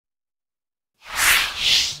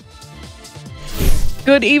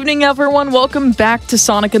Good evening, everyone. Welcome back to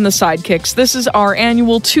Sonic and the Sidekicks. This is our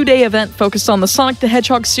annual 2-day event focused on the Sonic the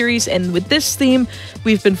Hedgehog series, and with this theme,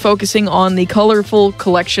 we've been focusing on the colorful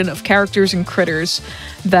collection of characters and critters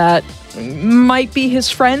that might be his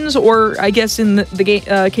friends, or I guess in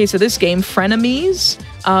the case of this game, frenemies,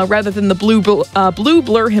 rather than the Blue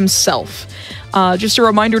Blur himself. Just a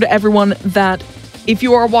reminder to everyone that if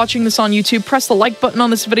you are watching this on YouTube, press the like button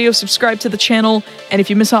on this video, subscribe to the channel, and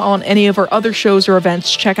if you miss out on any of our other shows or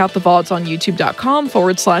events, check out the VODs on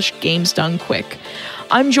youtube.com/gamesdonequick.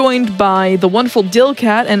 I'm joined by the wonderful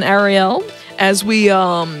DylCat and Ariel as we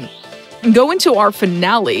go into our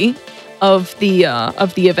finale of the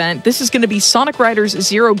event. This is going to be Sonic Riders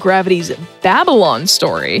Zero Gravity's Babylon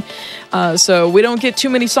story. So we don't get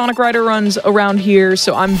too many Sonic Rider runs around here,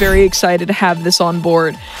 so I'm very excited to have this on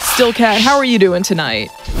board. DylCat, how are you doing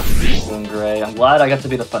tonight? Doing great. I'm glad I got to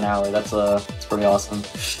be the finale. That's pretty awesome.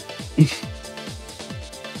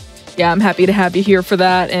 Yeah, I'm happy to have you here for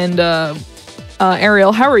that. And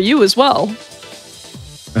Ariel, how are you as well?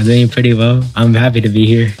 I'm doing pretty well. I'm happy to be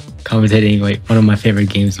here, commentating like one of my favorite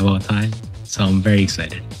games of all time. So I'm very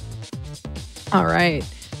excited. All right.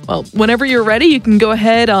 Well, whenever you're ready, you can go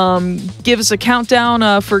ahead, give us a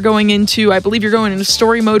countdown for going into, I believe you're going into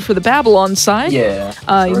story mode for the Babylon side. Yeah.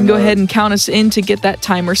 You can go ahead and count us in to get that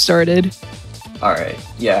timer started. All right.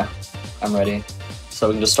 Yeah, I'm ready. So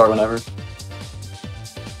we can just start whenever.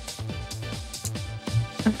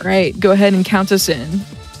 All right. Go ahead and count us in.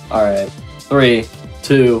 All right. 3,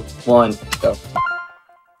 2, 1, go.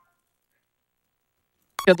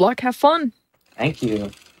 Good luck. Have fun. Thank you.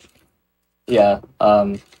 Yeah.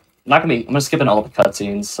 I'm gonna skip in all the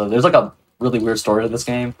cutscenes. So there's like a really weird story to this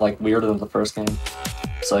game, like weirder than the first game.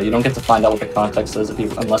 So you don't get to find out what the context is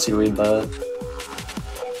unless you read the.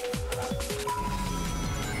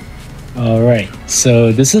 Alright,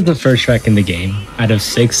 so this is the first track in the game out of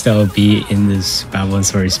 6 that will be in this Babylon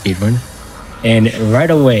Story speedrun. And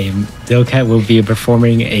right away, DylCat will be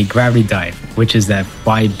performing a gravity dive, which is that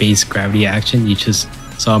Y-based gravity action you just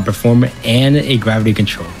saw him perform, and a gravity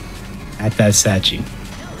control at that statue.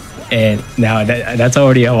 And now that's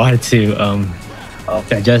already a lot to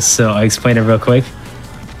digest, so I'll explain it real quick.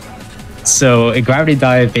 So a gravity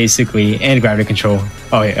dive basically, and gravity control.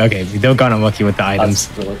 Oh yeah, okay, we don't got unlucky with the items.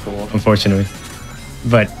 That's really cool. Unfortunately.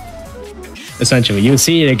 But essentially, you'll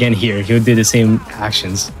see it again here. He'll do the same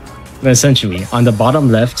actions. But essentially, on the bottom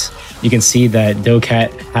left, you can see that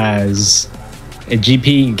DylCat has a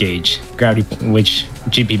GP gauge, gravity, which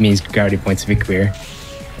GP means gravity points to be clear.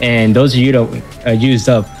 And those are used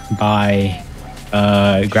up by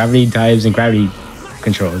gravity dives and gravity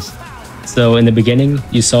controls. So in the beginning,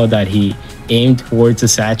 you saw that he aimed towards the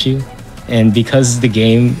statue, and because the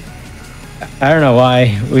game, I don't know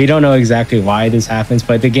why, we don't know exactly why this happens,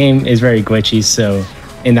 but the game is very glitchy, so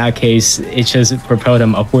in that case, it just propelled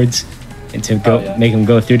him upwards and to make him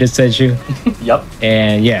go through the statue. Yep.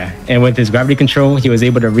 And yeah, and with his gravity control, he was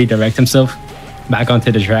able to redirect himself back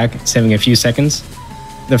onto the track, saving a few seconds.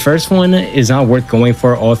 The first one is not worth going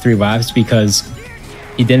for all 3 laps because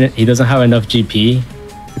he doesn't have enough GP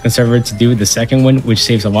to conserve it to do the second one, which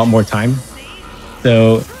saves a lot more time.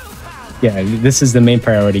 So yeah, this is the main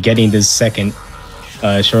priority, getting this second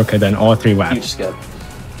shortcut on all 3 laps. Huge skip.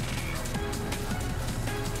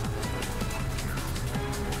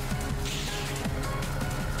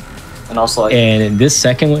 And also, like, and this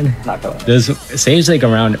second one saves like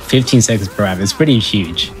around 15 seconds per lap. It's pretty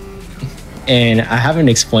huge. And I haven't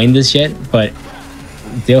explained this yet, but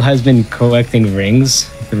Dyl has been collecting rings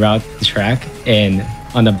throughout the track, and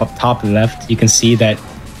on the top left you can see that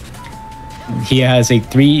he has like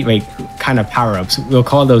 3 like kind of power-ups. We'll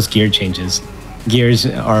call those gear changes. Gears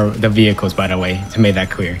are the vehicles, by the way, to make that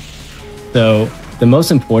clear. So the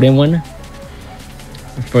most important one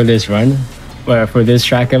for this run, or for this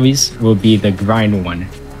track at least, will be the grind one,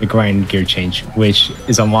 the grind gear change, which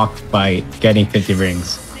is unlocked by getting 50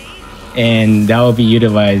 rings. And that will be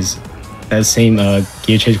utilized, that same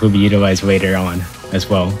gear change will be utilized later on as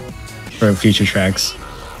well for future tracks,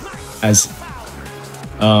 as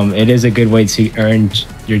it is a good way to earn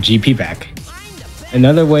your GP back.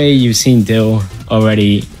 Another way you've seen Dyl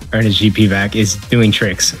already earn his GP back is doing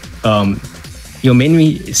tricks. You'll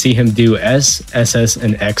mainly see him do S, SS,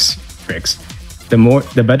 and X tricks. The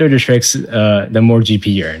better the tricks, the more GP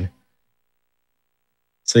you earn.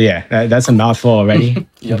 So yeah, that's a mouthful already,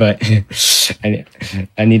 Yep. But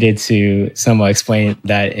I needed to somehow explain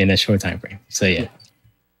that in a short time frame. So yeah.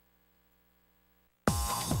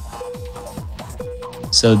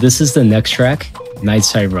 So this is the next track,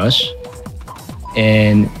 Nightside Rush.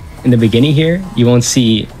 And in the beginning here, you won't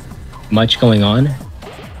see much going on.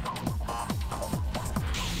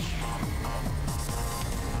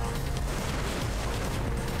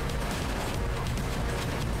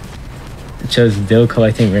 just Dill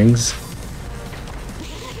collecting rings.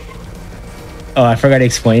 Oh, I forgot to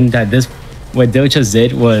explain that what Dill just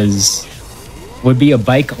did would be a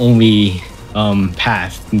bike only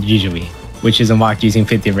path usually, which is unlocked using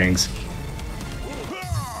 50 rings.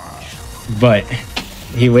 But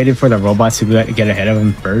he waited for the robots to get ahead of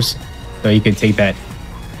him first, so he could take that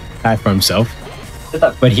path for himself. I did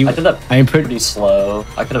that pretty slow.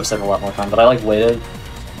 I could have saved a lot more time, but I like waited a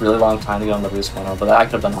really long time to get on the boost panel, but I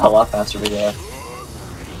could have done a lot faster, but yeah.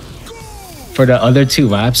 For the other 2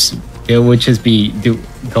 laps, it would just be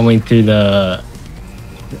going through the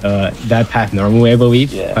that path normally, I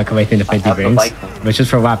believe, by collecting the 50 rings. But just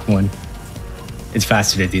for lap 1, it's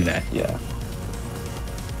faster to do that. Yeah.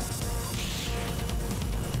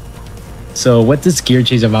 So what this gear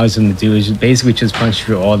change allows him to do is basically just punch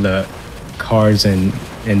through all the cars and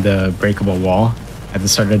the breakable wall at the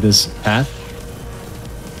start of this path.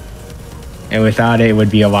 And without it, it would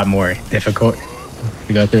be a lot more difficult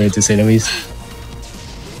to go through it, to say the least.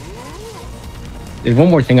 There's one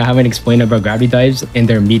more thing I haven't explained about gravity dives and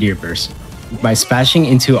their meteor bursts. By smashing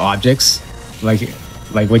into objects, like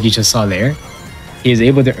what you just saw there, he is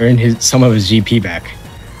able to earn some of his GP back.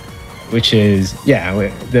 Which is, yeah,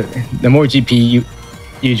 the more GP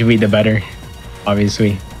usually the better,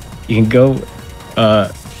 obviously. You can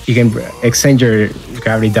extend your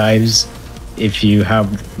gravity dives if you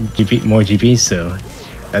have more GP, so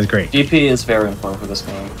that's great. GP is very important for this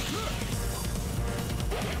game.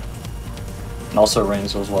 And also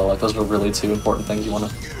rings as well, like those are really 2 important things you want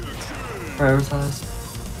to prioritize.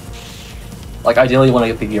 Like ideally you want to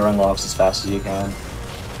get the gear unlocks as fast as you can.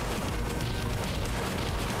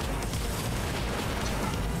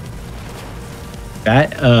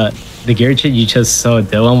 That the gear chip you just saw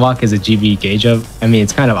Dill unlock is a GB gauge of. I mean,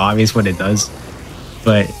 it's kind of obvious what it does,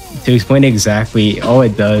 but to explain exactly, all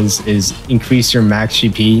it does is increase your max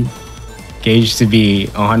GP gauge to be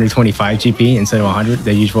 125 GP instead of 100,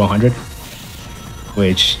 the usual 100.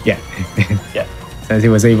 Which, yeah, yeah. Since he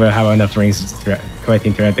was able to have enough rings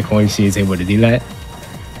collecting throughout the coins, he is able to do that.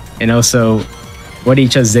 And also, what he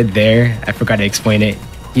just did there, I forgot to explain it.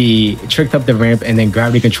 He tricked up the ramp and then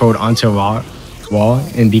gravity controlled onto a wall,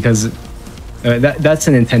 and because that's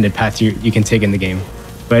an intended path you can take in the game,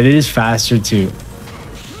 but it is faster to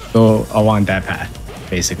go along that path,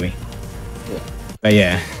 basically. Yeah. But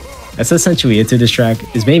yeah, that's essentially it to this track.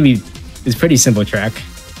 It's pretty simple track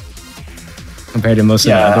compared to most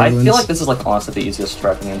of the other ones. I feel like this is like honestly the easiest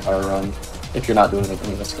track in the entire run, if you're not doing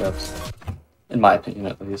any of the skips, in my opinion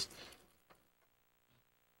at least.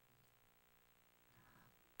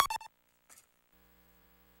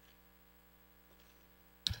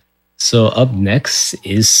 So up next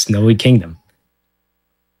is Snowy Kingdom.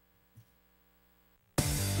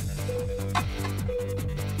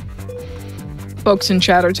 Folks in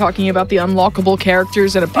chat are talking about the unlockable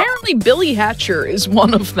characters, and apparently Billy Hatcher is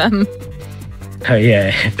one of them. Oh yeah.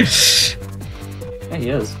 Yeah, he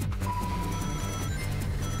is.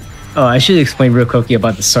 Oh, I should explain real quickly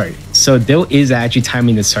about the start. So Dill is actually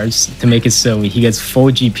timing the starts to make it so he gets full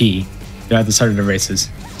GP throughout the start of the races.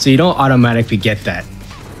 So you don't automatically get that.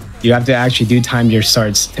 You have to actually time your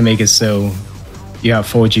starts to make it so you have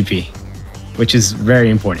full GP, which is very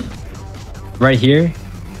important. Right here,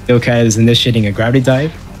 DylCat is initiating a gravity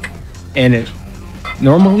dive, and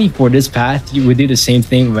normally for this path, you would do the same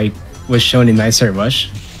thing like was shown in Night Side Rush,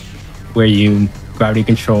 where you gravity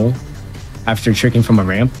control after tricking from a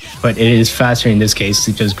ramp, but it is faster in this case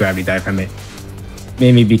to just gravity dive from it,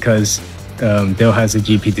 mainly because Dill has the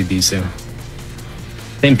GP to do so.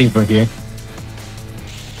 Same thing for here.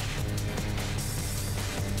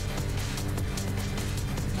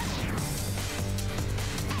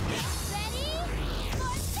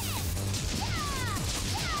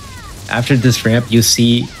 After this ramp, you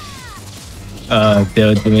see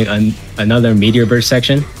Dill doing another meteor burst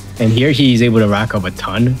section, and here he's able to rack up a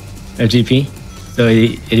ton of GP. So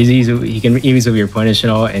it is easy. He can easily replenish it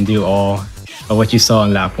all and do all of what you saw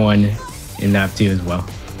in lap 1 in lap 2 as well.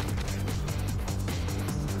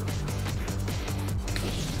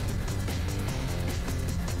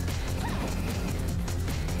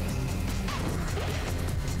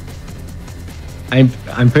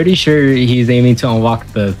 I'm pretty sure he's aiming to unlock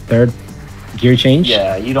the 3rd gear change.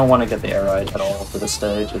 Yeah, you don't want to get the air ride at all for this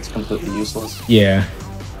stage. It's completely useless. Yeah.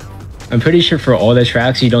 I'm pretty sure for all the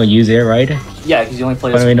tracks you don't use air ride. Yeah, because you only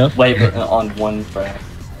play this wave on one track.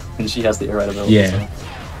 And she has the air ride ability. Yeah. So.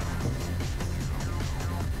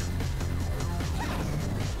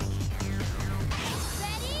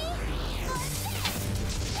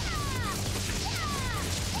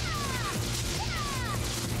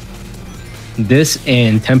 This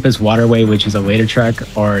and Tempest Waterway, which is a later track,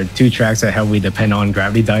 are two tracks that heavily depend on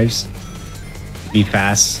gravity dives to be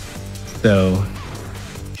fast. So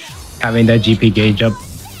having that GP gauge up,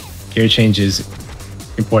 gear change is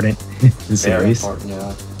important in the series. Very important,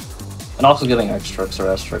 yeah. And also getting X-Tricks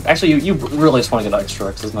or S-Tricks. Actually, you really just want to get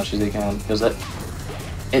X-Tricks as much as you can, because it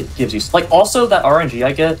gives you... Like, also that RNG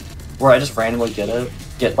I get, where I just randomly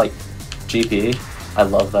get like, GP. I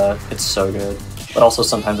love that. It's so good. But also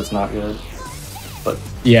sometimes it's not good. But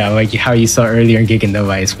yeah, like how you saw earlier in Geek and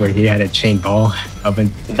Device, where he had a chain ball up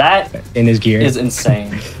in his gear. Is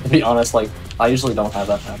insane. To be honest, like, I usually don't have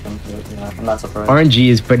that happen. But, yeah, I'm not surprised. RNG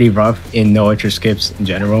is pretty rough in no ultra skips in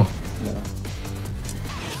general. Yeah.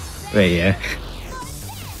 But yeah.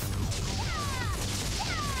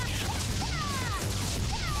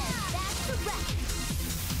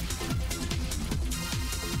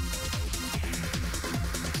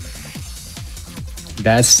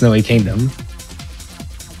 That's Snowy Kingdom.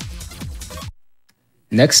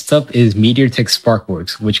 Next up is Meteor Tech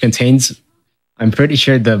Sparkworks, which contains, I'm pretty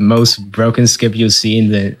sure, the most broken skip you'll see in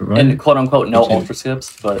the run. And quote unquote no ultra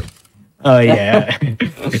skips, but oh yeah.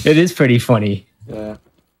 It is pretty funny. Yeah.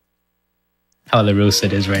 How the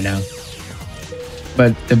roasted is right now.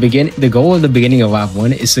 But the goal of the beginning of lap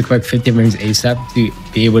 1 is to collect 50 rings ASAP to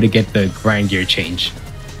be able to get the grind gear change,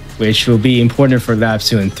 which will be important for laps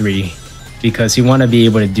 2 and 3, because you want to be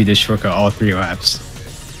able to do this shortcut all 3 laps.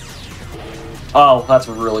 Oh, that's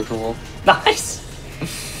really cool. Nice!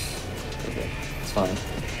 Okay, it's fine.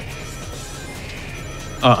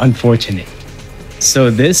 Unfortunate. So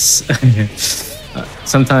this...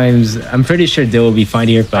 sometimes, I'm pretty sure they will be fine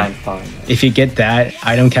here, but I'm fine. If you get that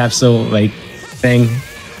item capsule like thing,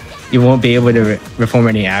 you won't be able to perform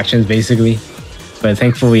any actions, basically. But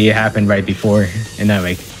thankfully, it happened right before, and not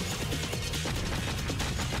like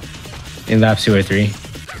in laps 2 or 3.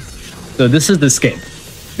 So this is the skip.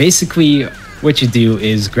 Basically, what you do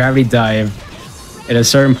is gravity dive at a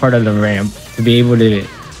certain part of the ramp to be able to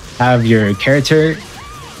have your character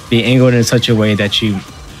be angled in such a way that you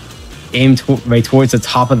aim right towards the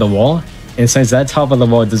top of the wall. And since that top of the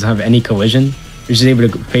wall doesn't have any collision, you're just able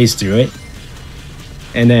to phase through it.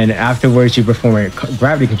 And then afterwards, you perform a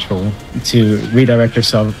gravity control to redirect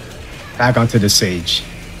yourself back onto the stage.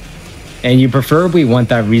 And you preferably want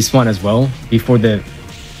that respawn as well before the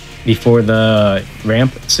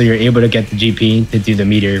ramp, so you're able to get the GP to do the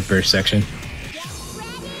meteor burst section.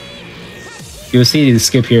 You'll see the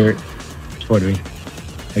skip here shortly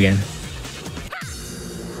again.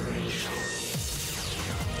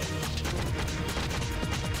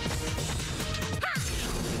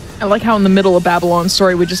 I like how in the middle of Babylon's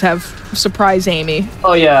story we just have surprise Amy.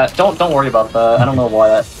 Oh yeah, don't worry about that. I don't know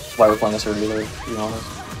why we're playing this here either, to be honest.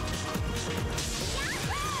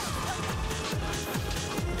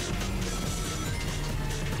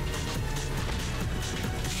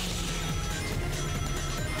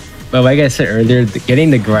 But like I said earlier,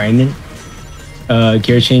 getting the grind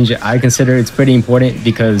gear change, I consider it's pretty important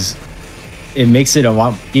because it makes it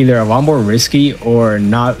either a lot more risky or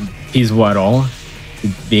not feasible at all to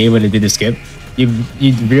be able to do the skip. You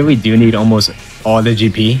really do need almost all the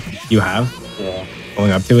GP you have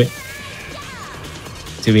going up to it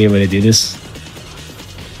to be able to do this.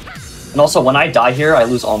 And also, when I die here, I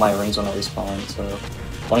lose all my rings when I respawn, so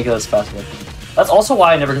I want to get as fast as I can. That's also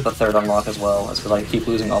why I never get the 3rd unlock as well. It's because I keep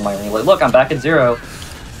losing all my rings. Like, look, I'm back at 0.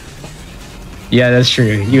 Yeah, that's true.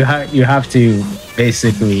 You have to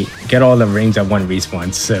basically get all the rings at one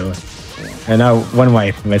respawn. So, and now one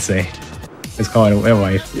wife, let's say, let's call it a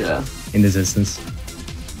wife. Yeah. In this instance.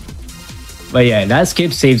 But yeah, that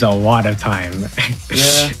skip saves a lot of time.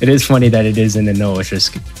 Yeah. It is funny that it is in the no ultra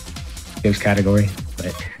skips category,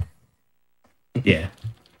 but yeah.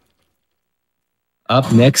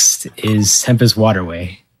 Up next is Tempest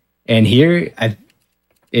Waterway. And here,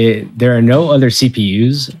 there are no other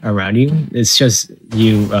CPUs around you. It's just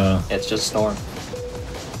you. It's just Storm.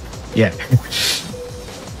 Yeah.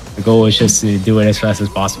 The goal is just to do it as fast as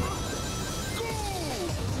possible.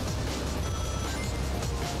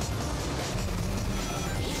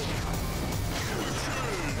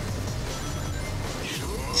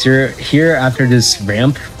 So here, after this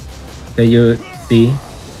ramp that you see,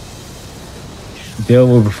 Bill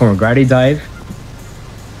will perform a gravity dive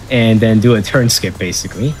and then do a turn skip,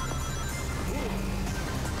 basically.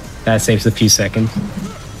 That saves a few seconds.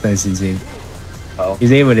 Since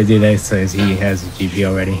he's able to do that since he has a GP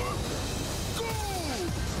already.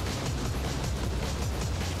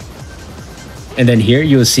 And then here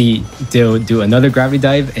you'll see Dill do another gravity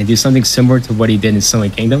dive and do something similar to what he did in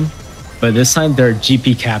Sonic Kingdom. But this time there are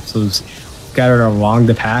GP capsules scattered along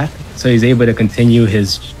the path, so he's able to continue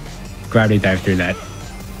his gravity dive through that.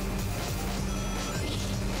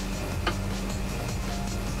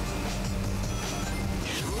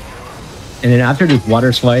 And then after this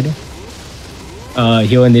water slide,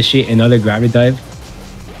 he'll initiate another gravity dive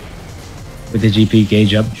with the GP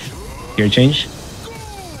gauge up, gear change,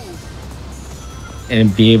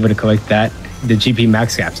 and be able to collect that, the GP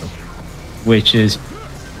max capsule, which is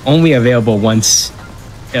only available once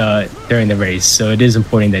during the race, so it is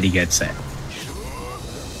important that he gets that.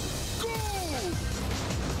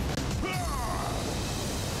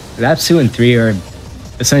 Laps 2 and 3 are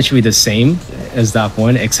essentially the same as lap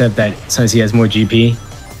 1, except that since he has more GP,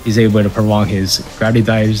 he's able to prolong his gravity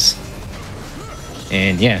dives.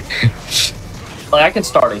 And yeah. Like, I can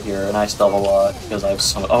start it here, and I still have a lot, because I have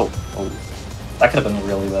so... Oh. That could have been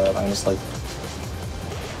really bad. I'm just like...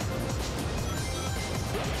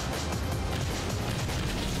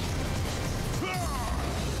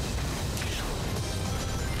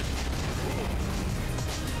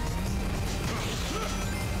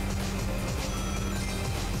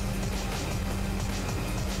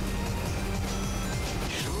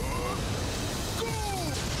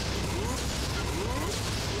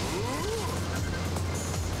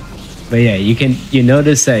 But yeah, you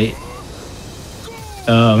notice that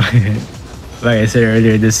like I said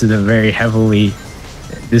earlier, this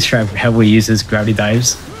track heavily uses gravity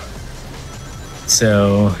dives.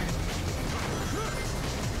 So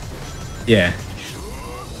yeah.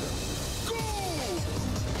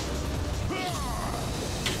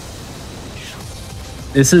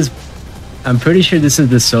 I'm pretty sure this is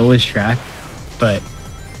the slowest track, but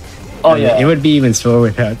oh yeah, it would be even slower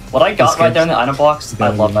without. What I got right there in the item box, I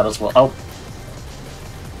love that as well. Oh.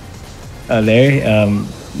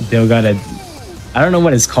 They'll got a... I don't know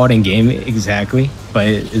what it's called in game exactly, but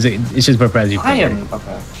it's just prepares you.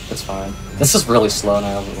 Okay, it's fine. This is really slow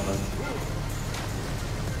now.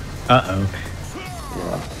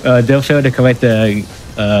 Yeah. They'll fail to collect the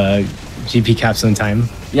GP capsule in time.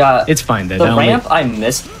 Yeah, it's fine though. The ramp I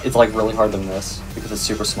missed, it's like really hard to miss because it's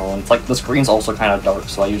super small, and it's like the screen's also kind of dark,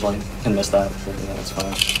 so I usually can miss that. But yeah, it's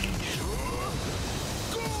fine.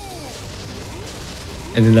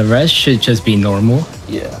 And then the rest should just be normal.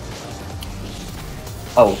 Yeah.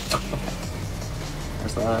 Oh.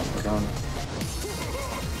 There's that. We're going.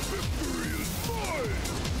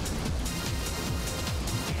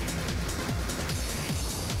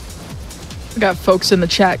 We got folks in the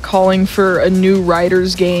chat calling for a new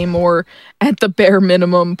Riders game, or at the bare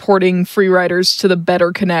minimum, porting Free Riders to the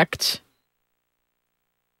better Connect.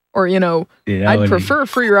 Or, you know, yeah, I'd prefer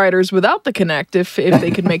Free Riders without the Connect if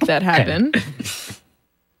they could make that happen.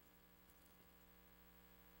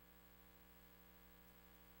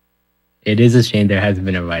 It is a shame there hasn't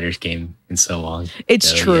been a Riders game in so long.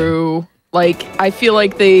 It's true. Yeah. Like, I feel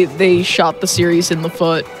like they shot the series in the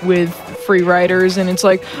foot with Free Riders, and it's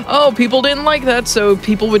like, oh, people didn't like that, so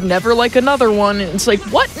people would never like another one. And it's like,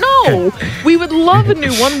 what? No! We would love a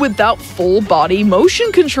new one without full body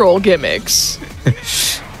motion control gimmicks.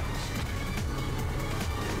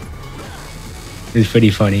 It's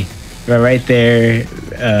pretty funny. But right there,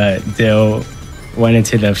 Dill went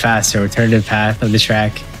into the faster alternative path of the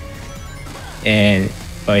track. And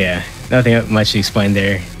oh yeah, nothing much to explain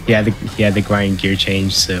there. He had the grind gear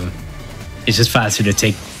change, so it's just faster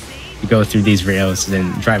to go through these rails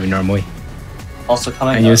than driving normally. Also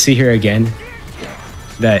coming and you'll see here again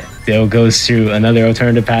that Dale goes through another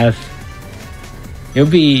alternative path. He'll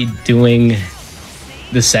be doing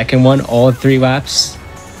the second one all 3 laps.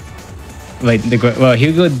 Like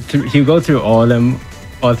he'll go through all of them,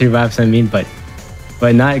 all 3 laps. I mean, but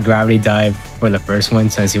not gravity dive for the first one,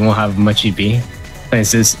 since he won't have much GP.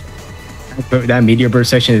 Since that meteor burst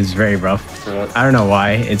section is very rough. I don't know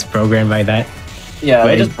why it's programmed like that. Yeah,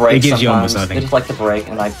 it just breaks. It gives sometimes. You almost nothing. It just like to break,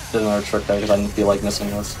 and I did another trick there because I didn't feel like missing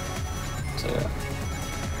this. So yeah.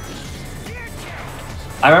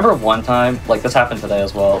 I remember one time, like this happened today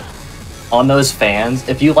as well. On those fans,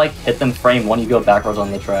 if you like hit them frame 1, you go backwards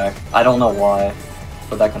on the track. I don't know why,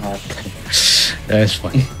 but that can happen. That's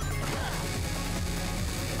funny.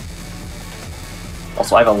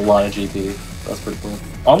 Also, I have a lot of GP. That's pretty cool.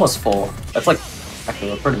 Almost full. That's like,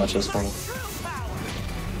 actually, that pretty much is full.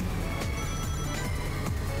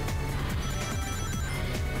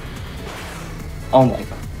 Oh my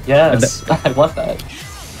god. Yes, I want that.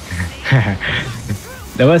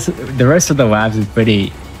 The rest of the labs is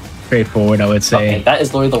pretty straightforward, I would say. Okay, that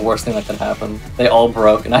is literally the worst thing that could happen. They all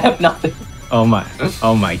broke, and I have nothing. Oh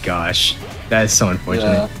my gosh. That is so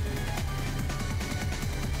unfortunate. Yeah.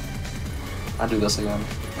 I'll do this again.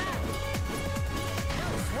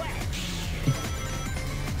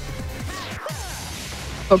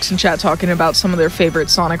 folks in chat talking about some of their favorite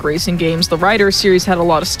Sonic racing games. The Rider series had a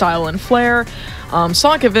lot of style and flair.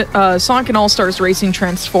 Sonic and All-Stars Racing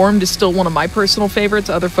Transformed is still one of my personal favorites.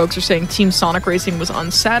 Other folks are saying Team Sonic Racing was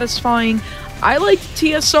unsatisfying. I liked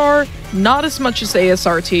TSR, not as much as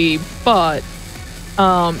ASRT, but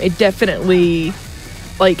it definitely,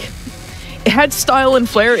 like, it had style and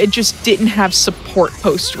flair. It just didn't have support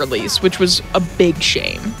post-release, which was a big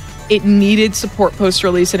shame. It needed support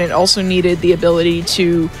post-release, and it also needed the ability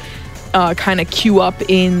to kind of queue up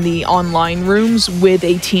in the online rooms with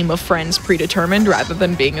a team of friends predetermined rather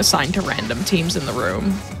than being assigned to random teams in the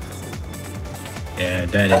room. Yeah,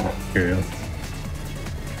 that is true.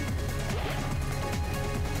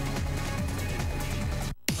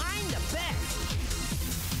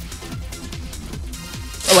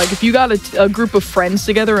 Like, if you got a group of friends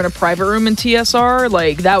together in a private room in TSR,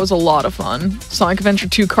 like, that was a lot of fun. Sonic Adventure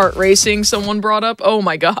 2 kart racing, someone brought up. Oh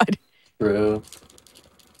my god. True.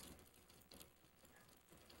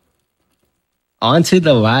 On to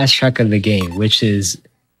the last track of the game, which is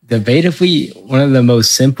debatably one of the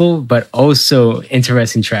most simple but also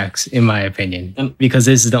interesting tracks, in my opinion, because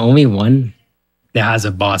this is the only one that has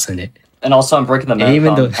a boss in it. And also, I'm breaking the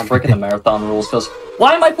marathon. I'm breaking the marathon rules because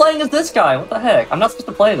why am I playing as this guy? What the heck? I'm not supposed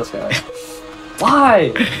to play this guy.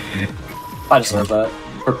 Why? I deserve that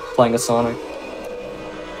for playing as Sonic.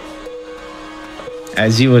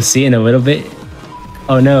 As you will see in a little bit.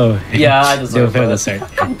 Oh no. Yeah, I deserve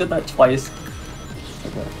that. I did that twice.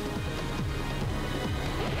 Okay.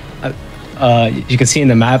 You can see in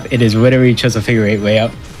the map, it is literally just a figure 8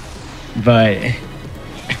 layout. But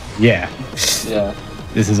yeah. Yeah.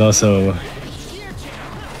 This is also,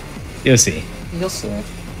 you'll see. You'll see.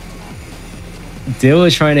 Dill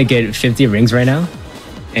is trying to get 50 rings right now,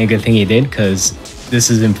 and good thing he did, because this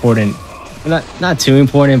is important. Not too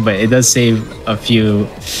important, but it does save a few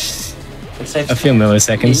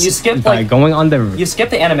milliseconds. You skip by going on the. You skip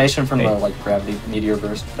the animation from the like gravity meteor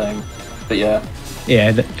burst thing, but yeah.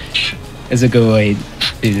 Yeah, that's a good way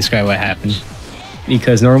to describe what happened,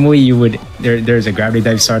 because normally you would there's a gravity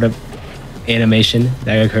dive startup animation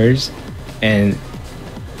that occurs, and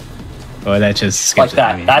that just skips like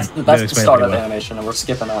that. I mean, that's the start of the well. animation, and we're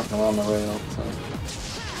skipping that and we're on the rail.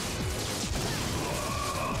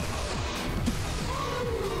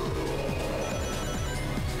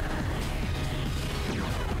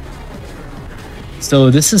 So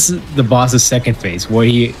this is the boss's second phase, where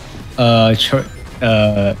he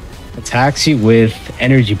attacks you with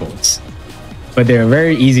energy bolts, but they're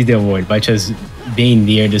very easy to avoid by just being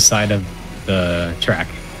near the side of the track.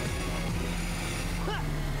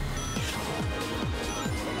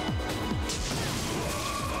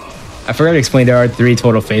 I forgot to explain, there are 3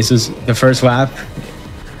 total phases. The first lap,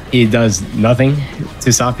 he does nothing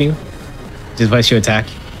to stop you, just lets you attack.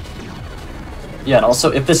 Yeah, and also,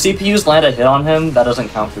 if the CPUs land a hit on him, that doesn't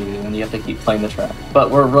count for you, and you have to keep playing the track. But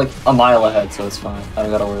we're like a mile ahead, so it's fine. I don't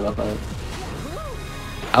gotta worry about that.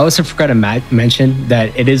 I also forgot to mention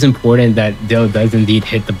that it is important that Dill does indeed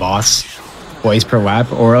hit the boss twice per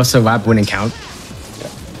lap, or else the lap wouldn't count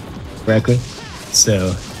correctly.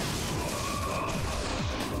 So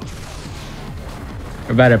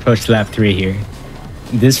we're about to approach lap 3 here.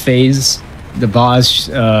 This phase, the boss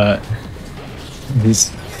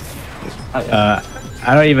is I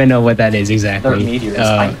don't even know what that is exactly. They're meteors,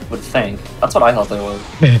 I would think. That's what I thought they were.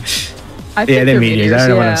 I think they're meteors. I don't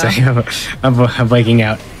know what I'm saying. I'm blanking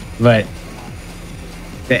out. But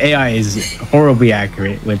the AI is horribly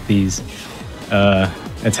accurate with these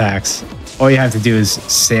attacks. All you have to do is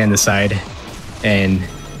stay on the side, and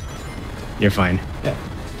you're fine. Yeah.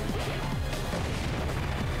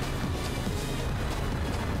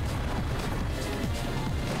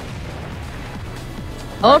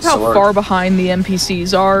 I love how far behind the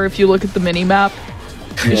NPCs are if you look at the mini-map.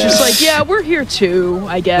 It's just like, yeah, we're here too,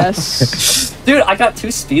 I guess. Dude, I got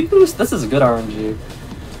 2 speed boosts? This is good RNG.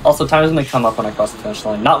 Also, time is going to come up when I cross the finish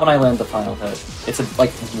line. Not when I land the final hit. It's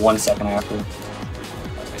like 1 second after.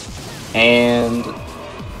 And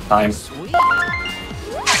time.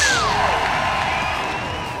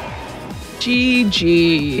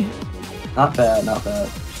 GG. Not bad, not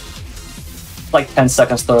bad. Like 10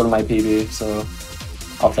 seconds slower than my PB, so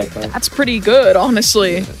I'll take that. That's pretty good,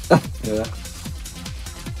 honestly. Yeah.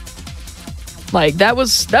 Like, that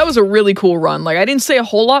was a really cool run. Like, I didn't say a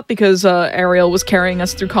whole lot because Ariel was carrying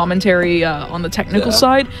us through commentary on the technical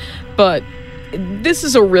side, but this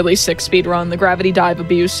is a really sick speed run. The gravity dive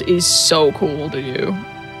abuse is so cool to do.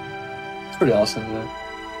 It's pretty awesome, yeah.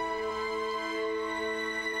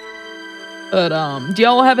 But, do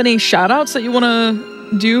y'all have any shout-outs that you want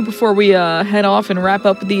to do before we head off and wrap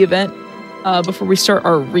up the event, before we start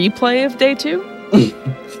our replay of day 2?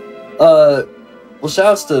 Well,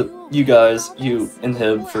 shoutouts to you guys, you and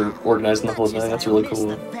Hib, for organizing the whole thing. That's really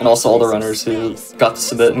cool. And also all the runners who got to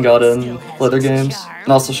submit and got in, play their games.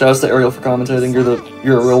 And also shoutouts to Ariel for commentating.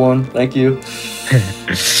 You're a real one. Thank you.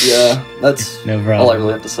 Yeah, that's no problem. All I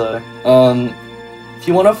really have to say. If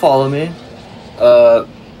you want to follow me,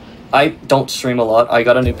 I don't stream a lot. I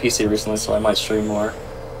got a new PC recently, so I might stream more.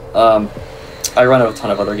 I run a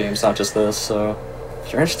ton of other games, not just this, so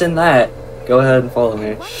if you're interested in that, go ahead and follow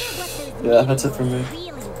me. Yeah, that's it from me.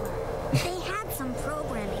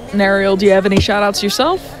 And Ariel, do you have any shoutouts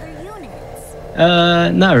yourself?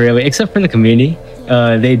 Not really, except for the community.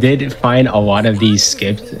 They did find a lot of these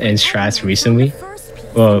skips and strats recently.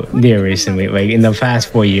 Well, near recently. Like, in the past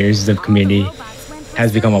 4 years, the community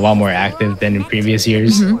has become a lot more active than in previous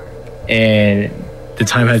years. And the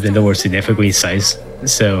time has been more significantly sized.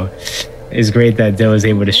 So it's great that Dill was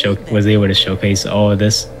able to showcase all of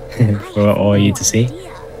this for all of you to see.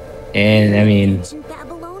 And I mean,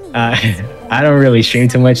 I don't really stream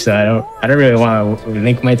too much, so I don't really want to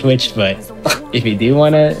link my Twitch. But if you do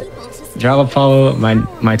want to drop a follow,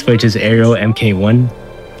 my Twitch is Ariel MK1.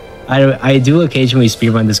 I do occasionally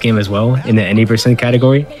speedrun this game as well in the any %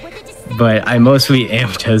 category, but I mostly am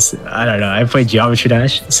just, I don't know, I play Geometry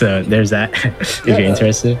Dash, so there's that if you're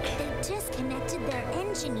interested.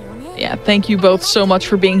 Yeah, thank you both so much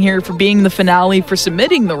for being here, for being the finale, for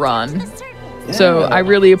submitting the run. So I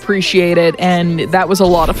really appreciate it, and that was a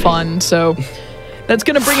lot of fun. So that's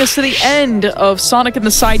going to bring us to the end of Sonic and the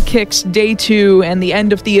Sidekicks Day 2 and the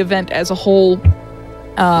end of the event as a whole.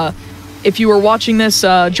 If you are watching this,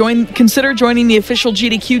 consider joining the official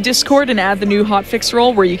GDQ Discord and add the new Hotfix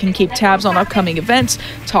role, where you can keep tabs on upcoming events,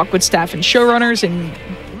 talk with staff and showrunners, and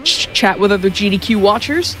chat with other GDQ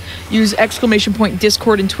watchers. Use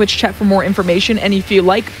 !Discord and Twitch chat for more information. And if you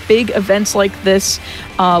like big events like this,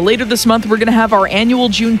 later this month we're going to have our annual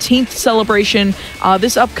Juneteenth celebration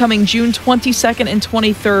this upcoming June 22nd and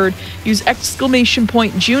 23rd. Use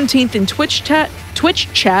 !Juneteenth in Twitch chat,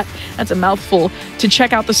 that's a mouthful, to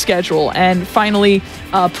check out the schedule. And finally,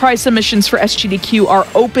 prize submissions for SGDQ are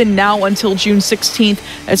open now until June 16th.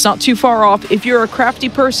 It's not too far off. If you're a crafty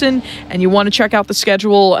person and you want to check out the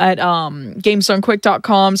schedule at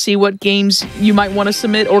gamesdonequick.com, see what games you might want to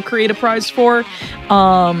submit or create a prize for,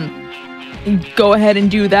 go ahead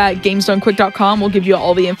and do that. gamesdonequick.com will give you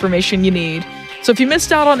all the information you need. So if you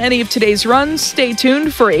missed out on any of today's runs, stay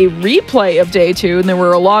tuned for a replay of Day 2, and there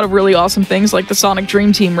were a lot of really awesome things like the Sonic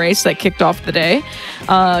Dream Team race that kicked off the day.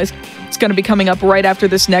 It's going to be coming up right after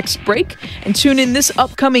this next break. And tune in this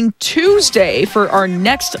upcoming Tuesday for our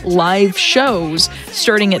next live shows,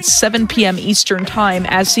 starting at 7 p.m. Eastern Time,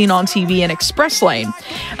 as seen on TV in Express Lane.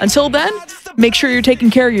 Until then, make sure you're taking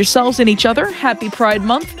care of yourselves and each other. Happy Pride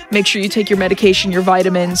Month. Make sure you take your medication, your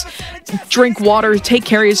vitamins, drink water, take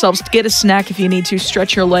care of yourselves, get a snack if you need to,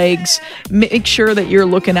 stretch your legs. Make sure that you're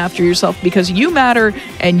looking after yourself, because you matter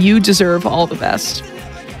and you deserve all the best.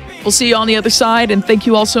 We'll see you on the other side, and thank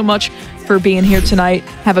you all so much for being here tonight.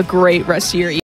 Have a great rest of your evening.